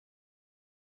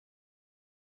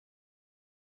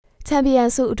ချန်ပီယံ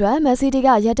ဆုအတွက်မန်စီးတီးက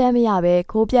ရက်တမ်းမရပဲ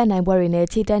ဂိုးပြတ်နိုင်ပွဲတွေနဲ့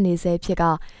ခြေတက်နေဆဲဖြစ်က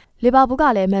လီဗာပူးက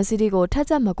လည်းမန်စီးတီးကိုထက်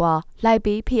ချက်မကွာလိုက်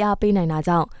ပြီးဖိအားပေးနိုင်တာ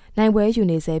ကြောင့်နိုင်ပွဲယူ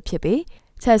နေဆဲဖြစ်ပြီး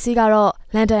ချက်စီကတော့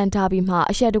လန်ဒန်ဒါဘီမှာ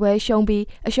အရှက်တကွဲရှုံးပြီး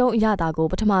အရှုံးအရတာကို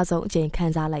ပထမဆုံးအကြိမ်ခံ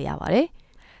စားလိုက်ရပါတယ်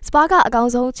။စပါကအကော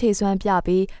င်းဆုံးခြေစွမ်းပြ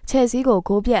ပြီးချက်စီကို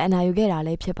ဂိုးပြတ်အနိုင်ယူခဲ့တာလ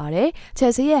ည်းဖြစ်ပါတယ်။ချ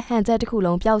က်စီရဲ့ဟန်ချက်တစ်ခု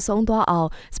လုံးပျောက်ဆုံးသွားအောင်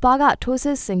စပါကထိုးစ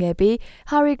စ်ဆင်ခဲ့ပြီး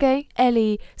ဟာရီကိန်းအယ်လီ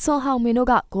ဆွန်ဟောင်မင်တို့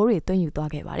ကဂိုးတွေသွင်းယူ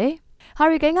သွားခဲ့ပါတယ်။ဟာ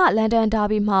ရီကိန်းကလန်ဒန်ဒါ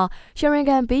ဘီမှာရှရင်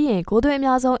ဂန်ပြီးရင်ဂိုးသွင်းအ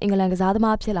များဆုံးအင်္ဂလန်ကစားသ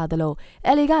မားဖြစ်လာသလိုအ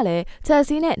ယ်လီကလည်းချက်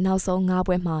စီနဲ့နောက်ဆုံး9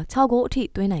ပွဲမှာ6ဂိုးအထိ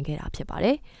သွင်းနိုင်ခဲ့တာဖြစ်ပါတ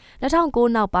ယ်။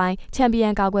2009နောက်ပိုင်းချန်ပီယံ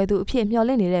ကာကွယ်သူအဖြစ်မျှော်လ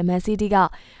င့်နေတဲ့မန်စီးတီးက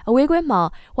အဝေးကွင်းမှာ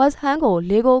ဝက်စ်ဟမ်းကို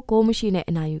4ဂိုးမရှိနဲ့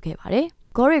အနိုင်ယူခဲ့ပါတယ်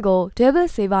။ဂိုးတွေကိုဒေးဗစ်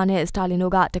ဆေဗာနဲ့စတာလင်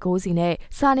တို့ကတကိုးစီနဲ့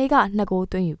ဆာနေက2ဂိုး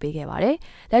သွင်းယူပေးခဲ့ပါတယ်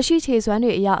။လက်ရှိခြေစွမ်း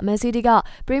တွေအရမန်စီးတီးက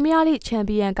ပရီးမီးယားလိချန်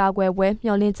ပီယံကာကွယ်ပွဲ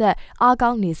မျှော်လင့်ချက်အားကော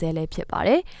င်းနေဆဲလည်းဖြစ်ပါ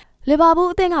တယ်။လီဗာပူး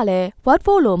အသင်းကလည်းဝတ်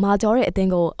ဖို့လိုမာကျော်တဲ့အသ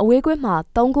င်းကိုအဝေးကွင်းမှာ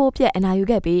3ဂိုးပြတ်အနိုင်ယူ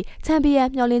ခဲ့ပြီးချန်ပီယံ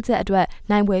မျှော်လင့်ချက်အတွက်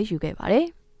နိုင်ပွဲယူခဲ့ပါတယ်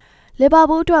။လီဗာ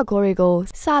ပူးအတွက်ဂိုးတွေကို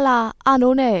ဆာလာအာ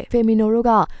နိုနဲ့ဖေမီနိုတို့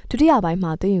ကဒုတိယပိုင်း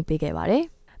မှာသွင်းယူပေးခဲ့ပါတယ်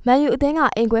။မန်ယူအသင်းက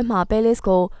အိမ်ကွင်းမှာပဲလစ်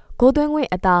ကိုဂိုးသွင်းခွင့်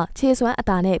အသာခြေစွမ်းအ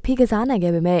သာနဲ့ဖိကစားနိုင်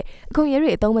ခဲ့ပေမဲ့အခွင့်အရေး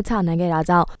တွေအသုံးမချနိုင်ခဲ့တာ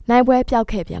ကြောင့်နိုင်ပွဲပျောက်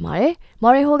ခဲ့ပြန်ပါတယ်။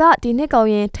မော်ရီဟိုကဒီနှစ်ကုန်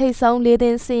ရင်ထိတ်ဆုံး၄သ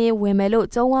င်းစင်းရင်ဝင်မယ်လို့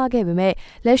ကြုံဝါခဲ့ပေမဲ့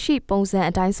လက်ရှိပုံစံ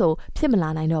အတိုင်းဆိုဖြစ်မလာ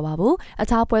နိုင်တော့ပါဘူး။အ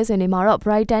ခြားပွဲစဉ်တွေမှာတော့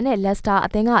Brighton နဲ့ Leicester အ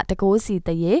သင်းကတကိုးစီတ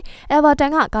ရေ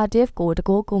Everton က Cardiff ကိုတ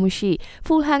ကိုးမရှိ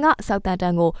Fulham က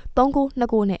Southampton ကို3ဂိုး2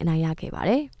ဂိုးနဲ့အနိုင်ရခဲ့ပါ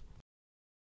တယ်။